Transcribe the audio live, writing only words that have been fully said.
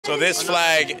So this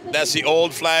flag, that's the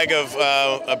old flag of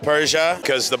Persia,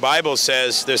 because the Bible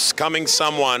says there's coming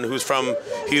someone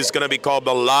he's going to be called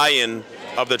the Lion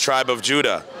of the tribe of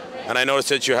Judah. And I noticed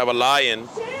that you have a lion,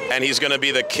 and he's going to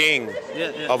be the king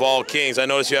of all kings. I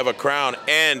noticed you have a crown,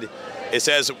 and it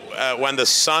says when the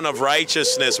Son of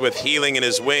Righteousness with healing in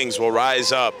his wings will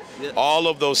rise up. All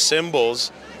of those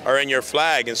symbols are in your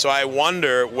flag. And so I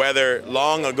wonder whether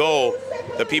long ago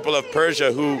the people of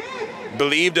Persia who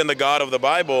believed in the God of the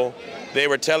Bible, they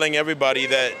were telling everybody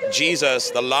that Jesus,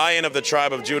 the Lion of the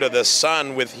tribe of Judah, the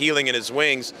Son with healing in his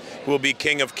wings, who will be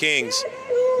King of Kings,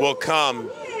 will come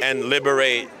and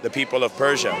liberate the people of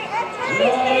Persia.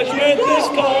 Judgment is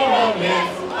coming,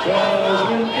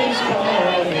 judgment is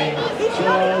coming,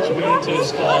 judgment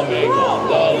is coming on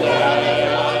the land.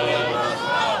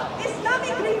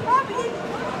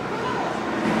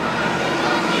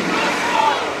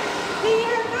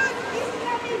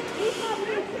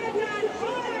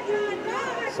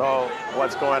 So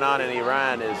what's going on in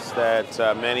Iran is that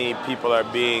many people are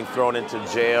being thrown into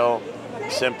jail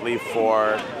simply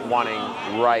for wanting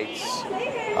rights,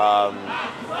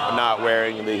 not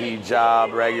wearing the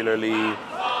hijab regularly.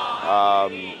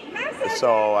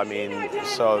 So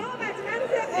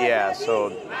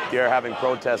you're having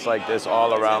protests like this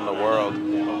all around the world.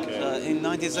 In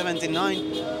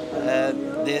 1979,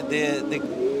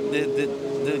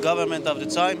 the government of the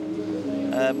time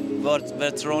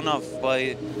were thrown off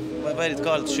by what it's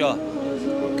called Shah,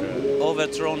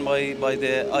 overthrown by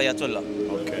the Ayatollah.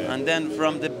 And then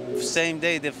from the same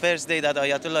day, the first day that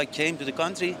Ayatollah came to the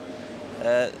country,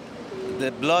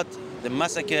 the blood, the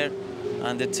massacre,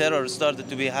 and the terror started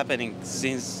to be happening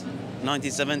since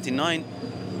 1979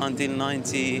 until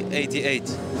 1988.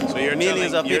 So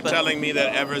you're telling me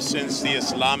that ever since the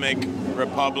Islamic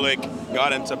Republic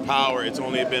got into power, it's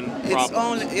only been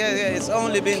problems. It's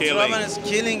only been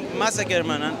killing, massacre,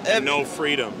 man, and no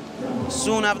freedom.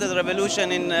 Soon after the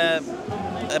revolution, in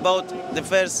about the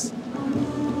first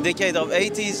decade of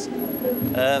 80s,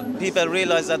 people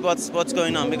realized that what's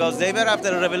going on, because they were after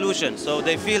a revolution, so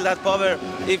they feel that power,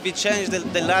 if we change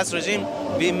the last regime,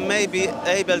 we may be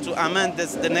able to amend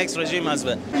the next regime as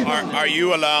well. Are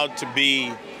you allowed to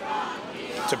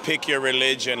pick your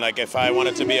religion? Like if I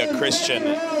wanted to be a Christian,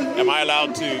 am I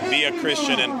allowed to be a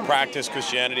Christian and practice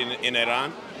Christianity in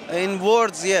Iran? In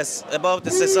words, yes. About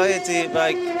the society,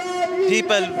 like,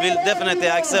 people will definitely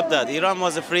accept that. Iran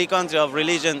was a free country of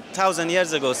religion 1,000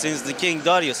 years ago, since the King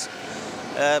Darius.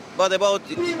 But about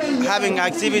having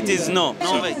activities, no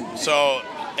way. So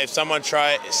if someone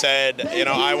said,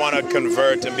 I want to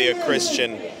convert and be a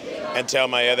Christian and tell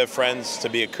my other friends to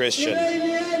be a Christian,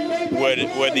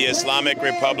 would the Islamic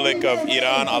Republic of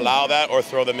Iran allow that or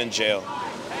throw them in jail?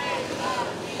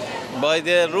 By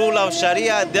the rule of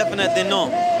Sharia, definitely no.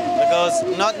 Because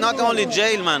not only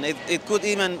jail, man, it could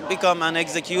even become an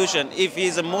execution if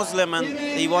he's a Muslim and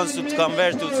he wants to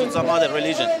convert to some other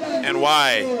religion. And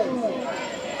why?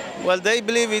 Well, they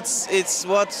believe it's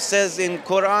what says in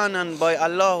Quran and by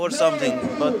Allah or something.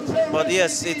 But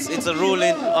yes, it's a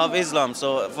ruling of Islam.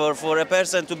 So for a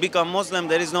person to become Muslim,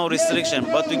 there is no restriction.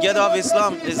 But to get off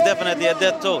Islam is definitely a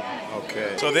death toll.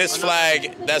 Okay. So this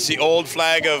flag, that's the old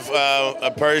flag of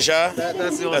Persia?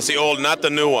 That's the old, not the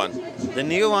new one. The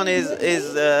new one is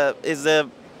the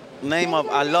name of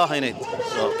Allah in it.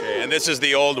 So. Okay, and this is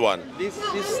the old one.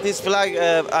 This flag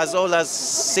as old as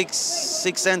six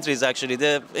centuries actually.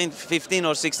 In 15th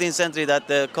or 16th century that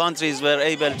the countries were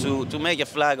able to make a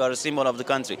flag or a symbol of the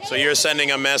country. So you're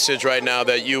sending a message right now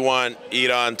that you want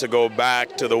Iran to go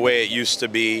back to the way it used to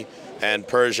be, and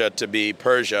Persia to be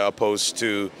Persia, opposed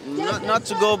to... Not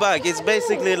to go back. It's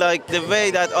basically like the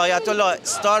way that Ayatollah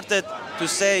started to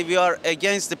say we are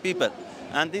against the people.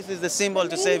 And this is the symbol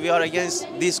to say we are against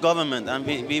this government, and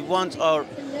we want our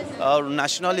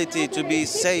nationality to be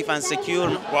safe and secure.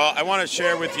 Well, I want to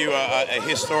share with you a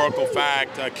historical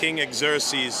fact. King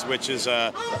Xerxes, which is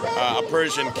a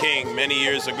Persian king many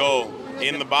years ago,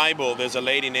 in the Bible, there's a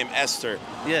lady named Esther.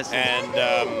 Yes. And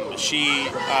she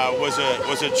was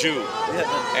a Jew,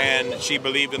 and she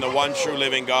believed in the one true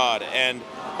living God. And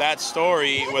that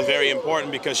story was very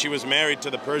important because she was married to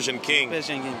the Persian king.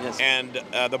 Persian king, yes. And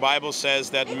the Bible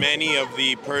says that many of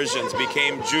the Persians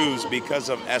became Jews because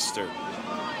of Esther.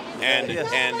 And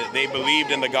they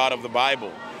believed in the God of the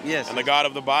Bible. Yes. And the God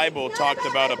of the Bible talked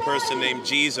about a person named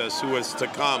Jesus who was to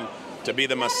come to be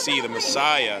the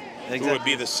Messiah, who would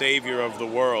be the Savior of the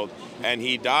world. And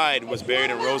he died, was buried,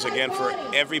 and rose again for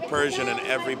every Persian and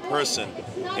every person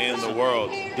in the world.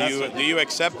 Do you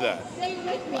accept that?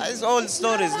 It's old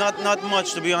stories, not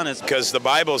much, to be honest. Because the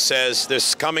Bible says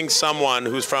there's coming someone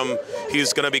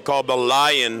he's going to be called the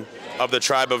Lion of the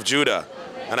tribe of Judah.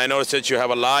 And I noticed that you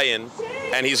have a lion,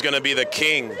 and he's going to be the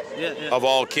king of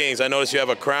all kings. I noticed you have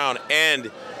a crown, and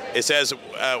it says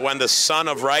when the Son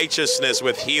of Righteousness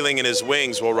with healing in his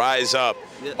wings will rise up.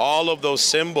 All of those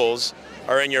symbols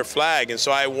are in your flag. And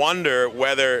so I wonder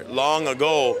whether long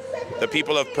ago the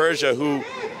people of Persia who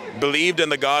believed in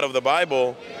the God of the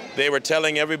Bible, they were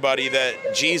telling everybody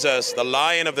that Jesus, the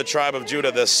Lion of the tribe of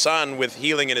Judah, the Son with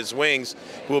healing in his wings,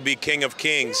 who will be King of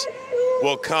Kings,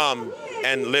 will come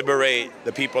and liberate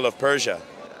the people of Persia.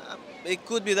 It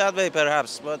could be that way,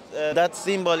 perhaps, but that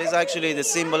symbol is actually the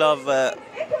symbol of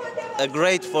a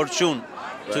great fortune,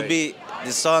 to be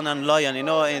the sun and lion. You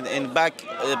know, in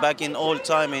back in old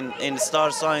time, in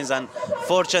star signs and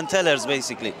fortune tellers,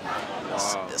 basically.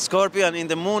 Wow. Scorpion in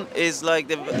the moon is like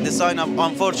the sign of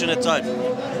unfortunate time,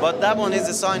 but that one is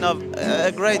the sign of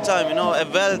a great time. You know, a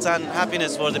wealth and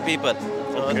happiness for the people.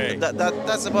 Okay.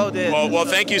 That's about it. Well,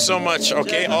 thank you so much.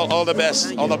 Okay, all the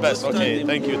best. All the best. Okay,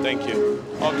 thank you.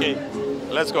 Okay,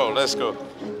 let's go.